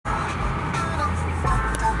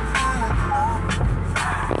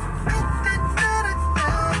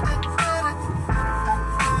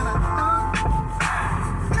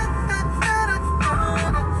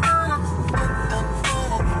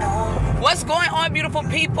going on, beautiful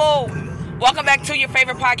people? Welcome back to your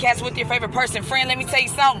favorite podcast with your favorite person. Friend, let me tell you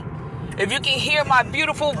something. If you can hear my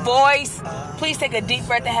beautiful voice, please take a deep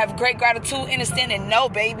breath and have great gratitude. Understand and know,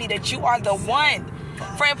 baby, that you are the one.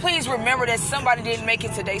 Friend, please remember that somebody didn't make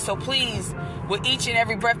it today. So please, with each and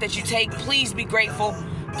every breath that you take, please be grateful.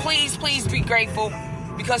 Please be grateful,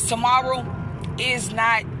 because tomorrow is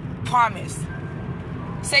not promised.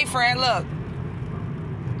 Say, friend, look,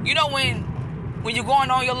 you know when you're going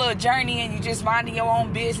on your little journey and you just minding your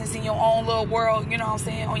own business in your own little world, you know what I'm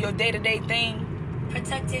saying, on your day-to-day thing.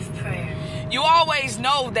 Protective prayer. You always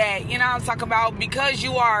know that, you know what I'm talking about, because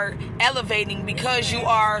you are elevating, because you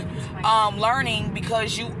are learning,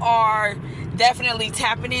 because you are definitely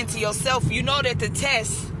tapping into yourself. You know that the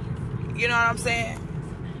test, you know what I'm saying,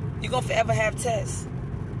 you're going to forever have tests.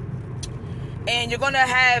 And you're going to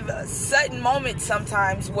have sudden moments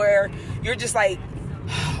sometimes where you're just like,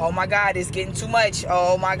 oh my God, it's getting too much.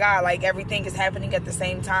 Oh my God, like everything is happening at the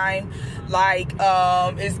same time. Like,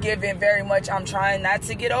 it's giving very much, I'm trying not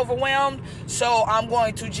to get overwhelmed. So I'm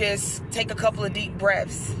going to just take a couple of deep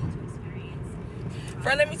breaths.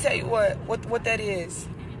 Friend, let me tell you what that is.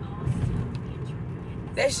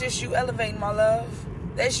 That's just you elevating, my love.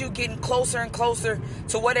 That's you getting closer and closer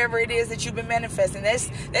to whatever it is that you've been manifesting. That's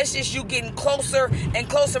just you getting closer and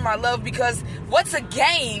closer, my love, because what's a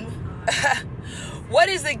game? What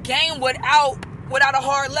is a game without a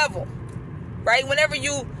hard level, right? Whenever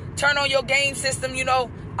you turn on your game system, you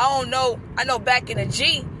know, I know back in the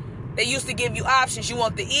G, they used to give you options. You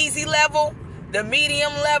want the easy level, the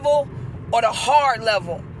medium level, or the hard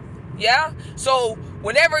level, yeah? So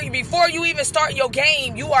before you even start your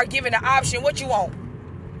game, you are given an option. What you want?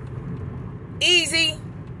 Easy,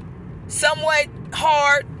 somewhat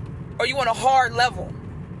hard, or you want a hard level?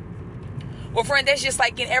 Well, friend, that's just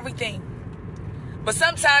like in everything. But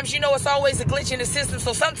sometimes, you know, it's always a glitch in the system.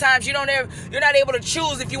 So sometimes you're not able to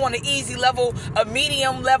choose if you want an easy level, a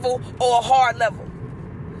medium level, or a hard level.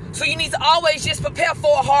 So you need to always just prepare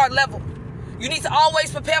for a hard level. You need to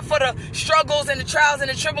always prepare for the struggles and the trials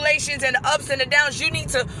and the tribulations and the ups and the downs. You need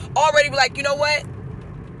to already be like, you know what?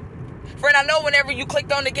 Friend, I know whenever you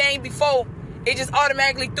clicked on the game before, it just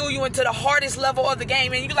automatically threw you into the hardest level of the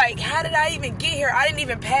game. And you're like, how did I even get here? I didn't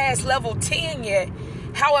even pass level 10 yet.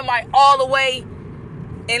 How am I all the way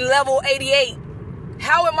in level 88?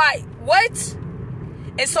 How am I? What?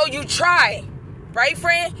 And so you try, right,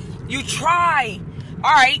 friend? You try.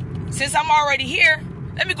 All right, since I'm already here,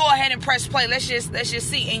 let me go ahead and press play. Let's just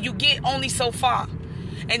see. And you get only so far.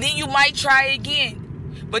 And then you might try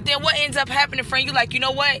again. But then what ends up happening, friend? You're like, you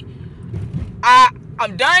know what?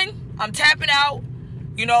 I'm done. I'm tapping out.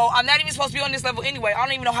 You know, I'm not even supposed to be on this level anyway. I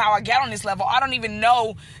don't even know how I got on this level. I don't even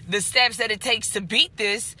know the steps that it takes to beat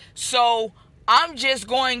this. So I'm just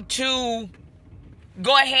going to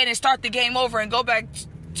go ahead and start the game over and go back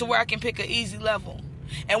to where I can pick an easy level.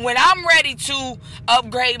 And when I'm ready to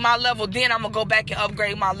upgrade my level, then I'm going to go back and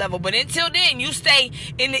upgrade my level. But until then, you stay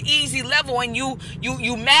in the easy level and you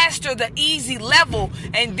master the easy level.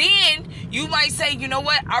 And then you might say, you know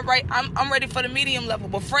what? All right, I'm ready for the medium level.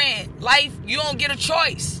 But friend, life, you don't get a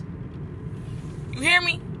choice. You hear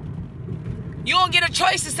me? You don't get a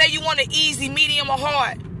choice to say you want an easy, medium, or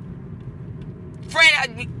hard.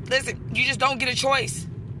 Friend, listen, you just don't get a choice.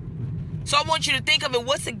 So I want you to think of it.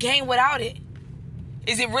 What's a game without it?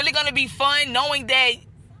 Is it really going to be fun knowing that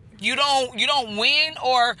you don't win,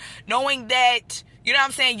 or knowing that, you know what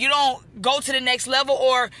I'm saying, you don't go to the next level,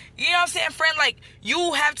 or, you know what I'm saying, friend? Like,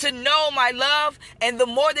 you have to know, my love, and the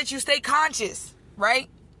more that you stay conscious, right?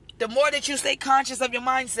 The more that you stay conscious of your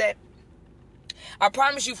mindset, I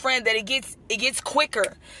promise you, friend, that it gets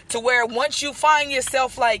quicker to where once you find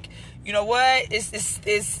yourself like, you know what,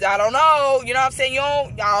 it's I don't know, you know what I'm saying, I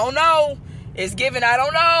don't know, it's given, I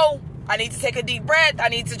don't know, I need to take a deep breath, I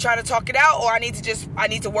need to try to talk it out, or I need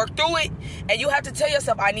to work through it. And you have to tell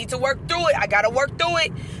yourself, I need to work through it, I gotta work through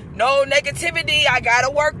it. No negativity, I gotta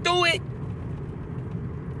work through it.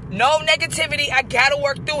 No negativity, I gotta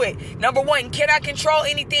work through it. Number one, can I control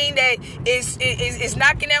anything that is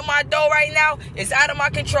knocking at my door right now? It's out of my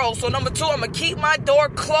control. So number two, I'm gonna keep my door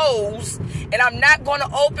closed, and I'm not gonna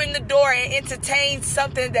open the door and entertain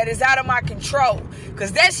something that is out of my control,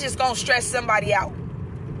 because that's just gonna stress somebody out,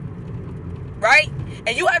 right?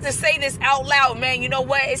 And you have to say this out loud, man. You know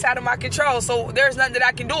what? It's out of my control, so there's nothing that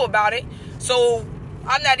I can do about it. So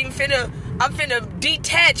I'm finna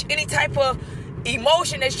detach any type of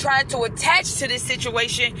emotion that's trying to attach to this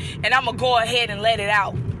situation, and I'm gonna go ahead and let it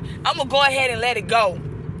out. I'm gonna go ahead and let it go.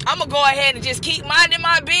 I'm gonna go ahead and just keep minding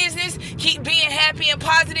my business, keep being happy and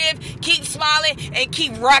positive, keep smiling, and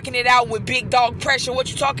keep rocking it out with big dog pressure. What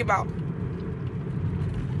you talking about?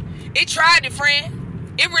 It tried it,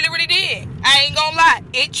 friend. It really, really did. I ain't gonna lie.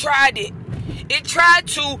 It tried it. It tried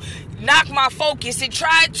to knock my focus. It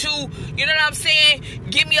tried to, you know what I'm saying,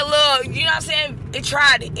 give me a little, you know what I'm saying? It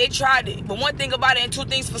tried it. It tried it. But one thing about it, and two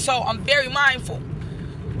things for sure, I'm very mindful.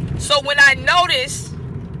 So when I notice,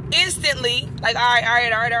 instantly, like, all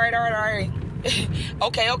right.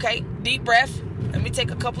 Okay. Deep breath. Let me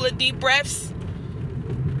take a couple of deep breaths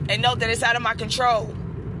and know that it's out of my control.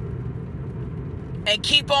 And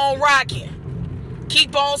keep on rocking.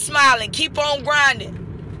 Keep on smiling. Keep on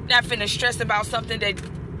grinding. Not finna stress about something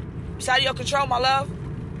that's out of your control, my love.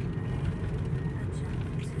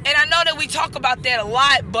 And I know that we talk about that a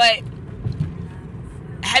lot, but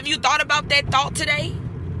have you thought about that thought today?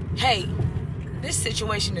 Hey, this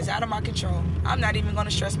situation is out of my control. I'm not even going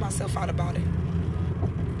to stress myself out about it.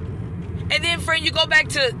 And then, friend, you go back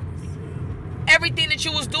to everything that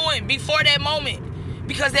you was doing before that moment,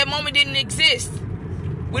 because that moment didn't exist.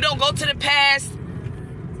 We don't go to the past.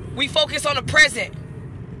 We focus on the present.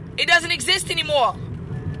 It doesn't exist anymore.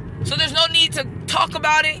 So there's no need to talk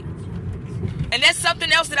about it. And that's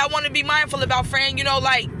something else that I want to be mindful about, friend. You know,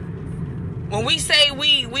 like, when we say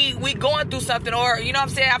we going through something, or, you know what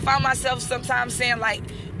I'm saying, I find myself sometimes saying, like,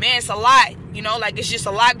 man, it's a lot. You know, like, it's just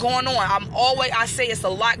a lot going on. I say it's a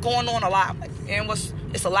lot going on a lot. And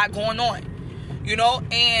it's a lot going on. You know,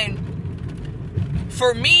 and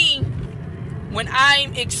for me, when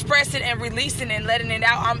I'm expressing and releasing and letting it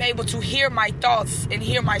out, I'm able to hear my thoughts and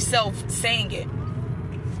hear myself saying it.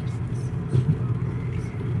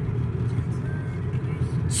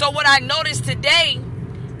 So what I noticed today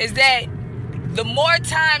is that the more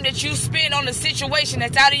time that you spend on a situation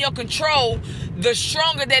that's out of your control, the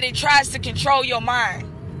stronger that it tries to control your mind.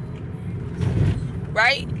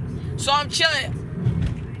 Right? So I'm chilling.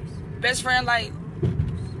 Best friend, like,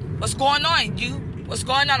 what's going on? What's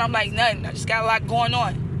going on? I'm like, nothing. I just got a lot going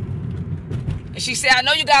on. And she said, I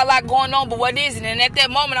know you got a lot going on, but what is it? And at that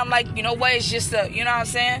moment, I'm like, you know what? It's just you know what I'm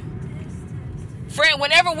saying? Friend,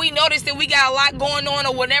 whenever we notice that we got a lot going on,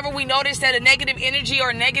 or whenever we notice that a negative energy or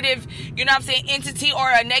a negative, you know what I'm saying, entity or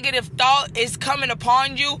a negative thought is coming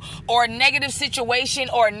upon you, or a negative situation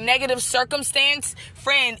or a negative circumstance,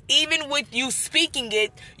 friend, even with you speaking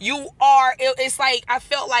it, it's like, I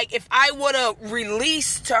felt like if I would have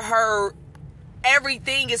released to her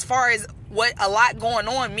everything as far as what a lot going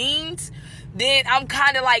on means, then I'm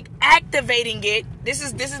kind of like activating it. This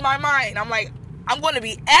is my mind. I'm like, I'm going to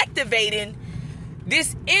be activating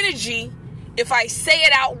this energy if I say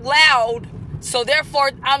it out loud. So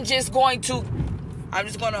therefore, I'm going to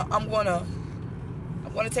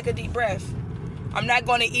take a deep breath. I'm not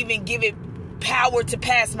going to even give it power to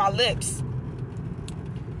pass my lips.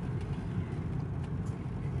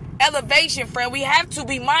 Elevation, friend. We have to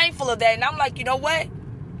be mindful of that. And I'm like, you know what?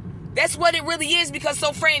 That's what it really is. Because,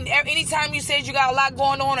 so, friend, anytime you say you got a lot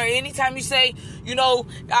going on, or anytime you say, you know,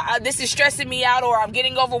 this is stressing me out, or I'm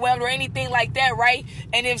getting overwhelmed, or anything like that, right?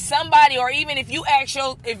 And if somebody, or even if you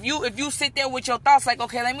if you sit there with your thoughts, like,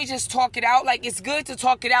 okay, let me just talk it out. Like, it's good to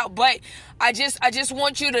talk it out, but I just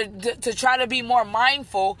want you to try to be more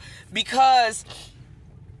mindful, because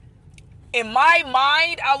in my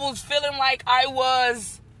mind, I was feeling like I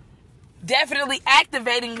was definitely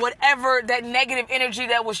activating whatever that negative energy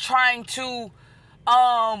that was trying to,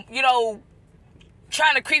 trying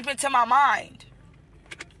to creep into my mind.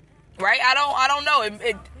 Right? I don't know.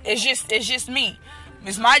 It's just me.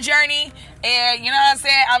 It's my journey, and you know what I'm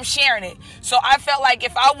saying? I'm sharing it. So I felt like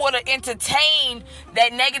if I would have entertained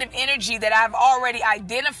that negative energy that I've already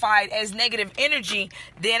identified as negative energy,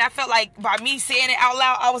 then I felt like by me saying it out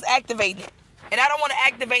loud, I was activating it. And I don't want to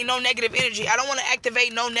activate no negative energy. I don't want to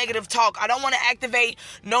activate no negative talk. I don't want to activate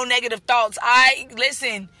no negative thoughts.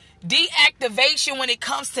 Deactivation when it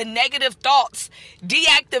comes to negative thoughts.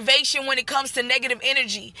 Deactivation when it comes to negative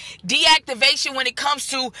energy. Deactivation when it comes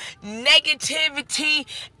to negativity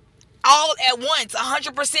all at once.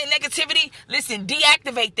 100% negativity. Listen,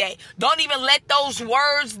 deactivate that. Don't even let those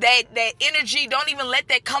words, that energy, don't even let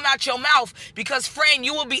that come out your mouth. Because, friend,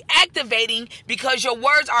 you will be activating, because your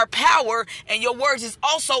words are power and your words is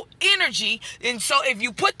also energy. And so if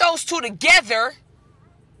you put those two together,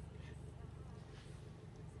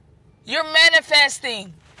 you're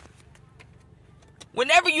manifesting.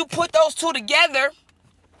 Whenever you put those two together,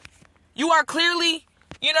 you are clearly,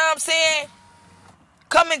 you know what I'm saying,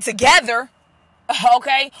 coming together,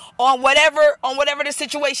 okay, on whatever the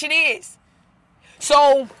situation is.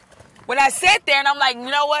 So when I sat there and I'm like, you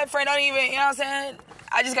know what, friend, don't even, you know what I'm saying,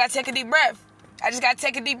 I just gotta take a deep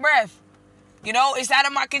breath. You know, it's out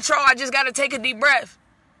of my control. I just gotta take a deep breath.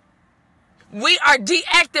 We are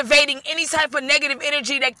deactivating any type of negative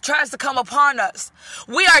energy that tries to come upon us.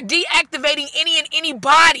 We are deactivating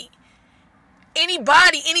anybody,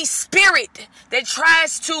 any spirit that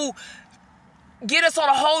tries to get us on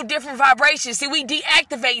a whole different vibration. See, we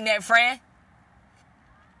deactivating that, friend.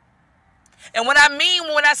 And when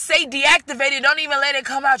I say deactivate, don't even let it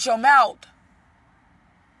come out your mouth.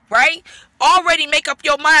 Right? Already make up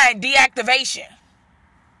your mind, deactivation.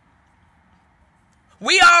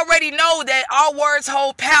 We already know that our words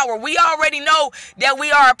hold power. We already know that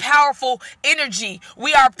we are a powerful energy.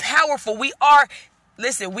 We are powerful. We are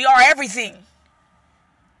everything.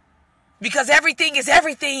 Because everything is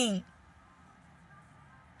everything.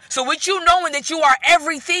 So with you knowing that you are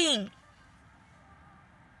everything,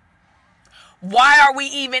 why are we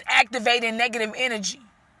even activating negative energy?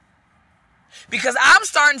 Because I'm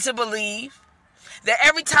starting to believe that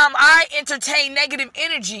every time I entertain negative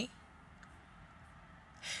energy,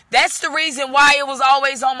 that's the reason why it was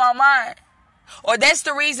always on my mind. Or that's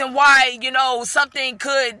the reason why, something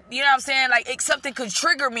could, something could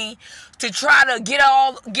trigger me to try to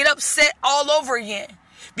get upset all over again.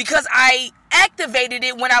 Because I activated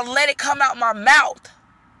it when I let it come out my mouth.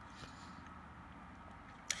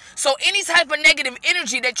 So any type of negative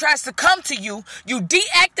energy that tries to come to you, you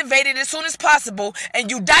deactivate it as soon as possible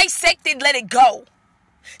and you dissect it, let it go.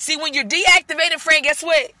 See, when you're deactivated, friend, guess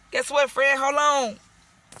what? Guess what, friend? Hold on.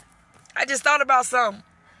 I just thought about something.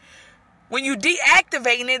 When you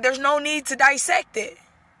deactivate it, there's no need to dissect it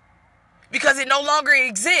because it no longer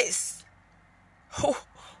exists. Oh,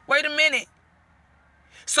 wait a minute.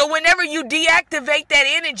 So whenever you deactivate that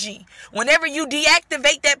energy, whenever you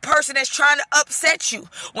deactivate that person that's trying to upset you,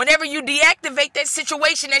 whenever you deactivate that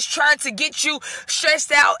situation that's trying to get you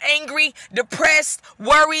stressed out, angry, depressed,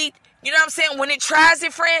 worried, you know what I'm saying? When it tries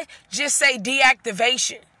it, friend, just say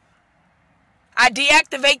deactivation. I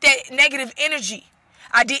deactivate that negative energy.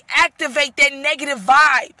 I deactivate that negative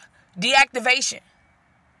vibe. Deactivation.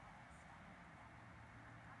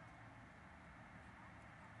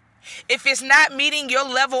 If it's not meeting your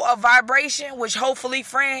level of vibration, which hopefully,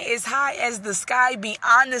 friend, is high as the sky,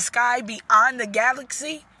 beyond the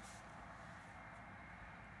galaxy,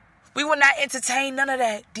 we will not entertain none of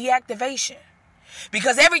that deactivation.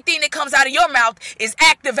 Because everything that comes out of your mouth is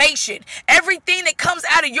activation. Everything that comes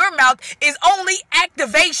out of your mouth is only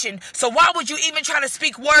activation. So why would you even try to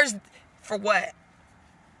speak words for what?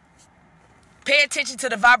 Pay attention to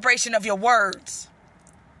the vibration of your words.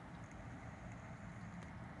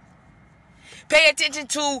 Pay attention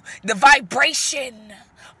to the vibration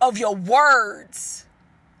of your words.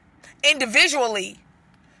 Individually.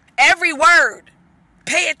 Every word.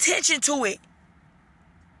 Pay attention to it.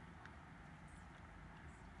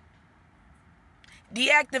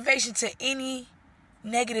 Deactivation to any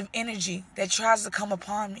negative energy that tries to come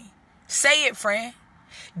upon me. Say it, friend.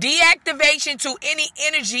 Deactivation to any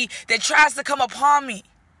energy that tries to come upon me.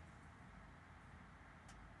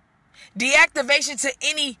 Deactivation to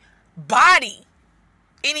any body,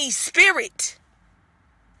 any spirit,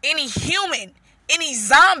 any human, any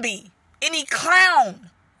zombie, any clown.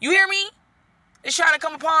 You hear me? It's trying to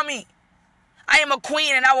come upon me. I am a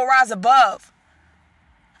queen and I will rise above.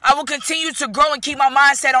 I will continue to grow and keep my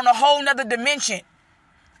mindset on a whole nother dimension.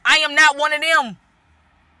 I am not one of them.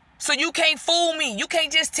 So you can't fool me. You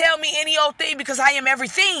can't just tell me any old thing because I am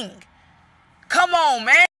everything. Come on,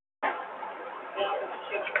 man.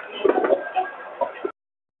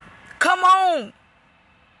 Come on.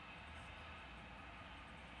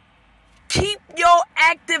 Keep your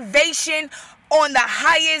activation on the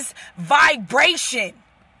highest vibration.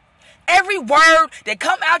 Every word that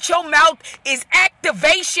come out your mouth is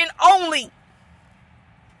activation only.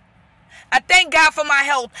 I thank God for my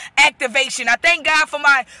health, activation. I thank God for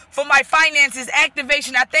my finances,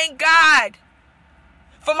 activation. I thank God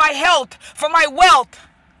for my health, for my wealth.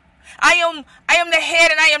 I am the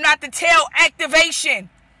head and I am not the tail, activation.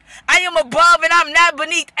 I am above and I'm not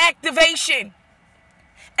beneath, activation.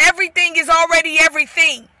 Everything is already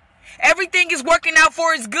everything. Everything is working out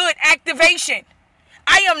for its good, activation.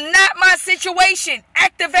 I am not my situation.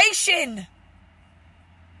 Activation.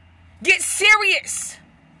 Get serious.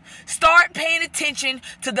 Start paying attention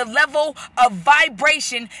to the level of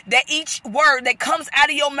vibration that each word that comes out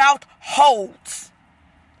of your mouth holds.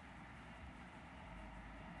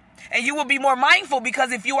 And you will be more mindful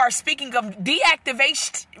because if you are speaking of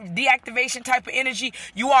deactivation type of energy,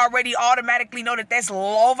 you already automatically know that that's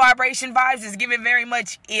low vibration vibes. It's giving very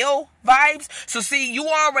much ill vibes. So see, you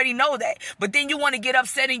already know that. But then you want to get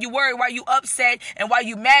upset and you worry why you upset and why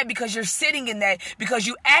you mad because you're sitting in that. Because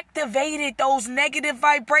you activated those negative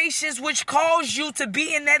vibrations which cause you to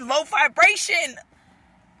be in that low vibration.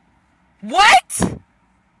 What?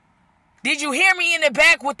 Did you hear me in the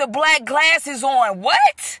back with the black glasses on?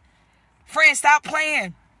 What? Friend, stop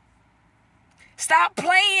playing. Stop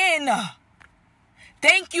playing.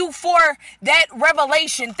 Thank you for that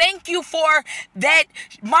revelation. Thank you for that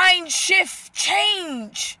mind shift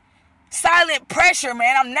change. Silent pressure,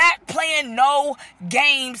 man. I'm not playing no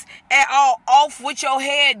games at all. Off with your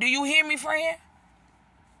head. Do you hear me, friend?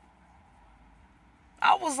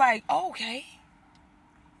 I was like, okay.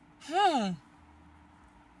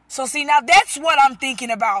 So see, now that's what I'm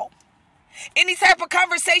thinking about. Any type of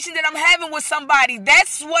conversation that I'm having with somebody,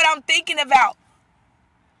 that's what I'm thinking about.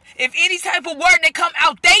 If any type of word that come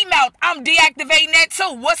out they mouth, I'm deactivating that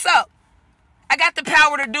too. What's up? I got the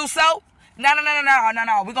power to do so. No.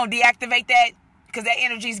 We're going to deactivate that because that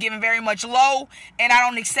energy is getting very much low. And I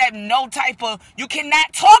don't accept no type of... You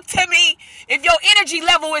cannot talk to me if your energy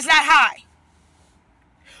level is not high.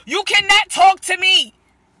 You cannot talk to me.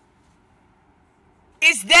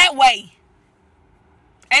 It's that way.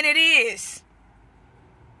 And it is.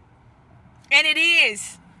 And it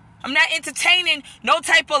is. I'm not entertaining no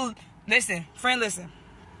type of... Listen, friend, listen.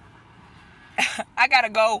 I gotta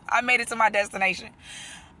go. I made it to my destination.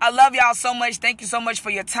 I love y'all so much. Thank you so much for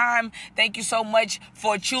your time. Thank you so much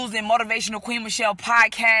for choosing Motivational Queen Michelle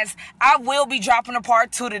podcast. I will be dropping a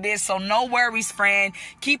part 2 to this, so no worries, friend.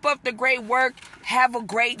 Keep up the great work. Have a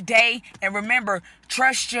great day. And remember,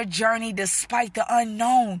 trust your journey despite the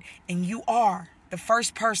unknown. And you are the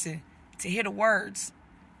first person to hear the words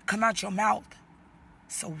come out your mouth.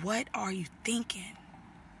 So what are you thinking?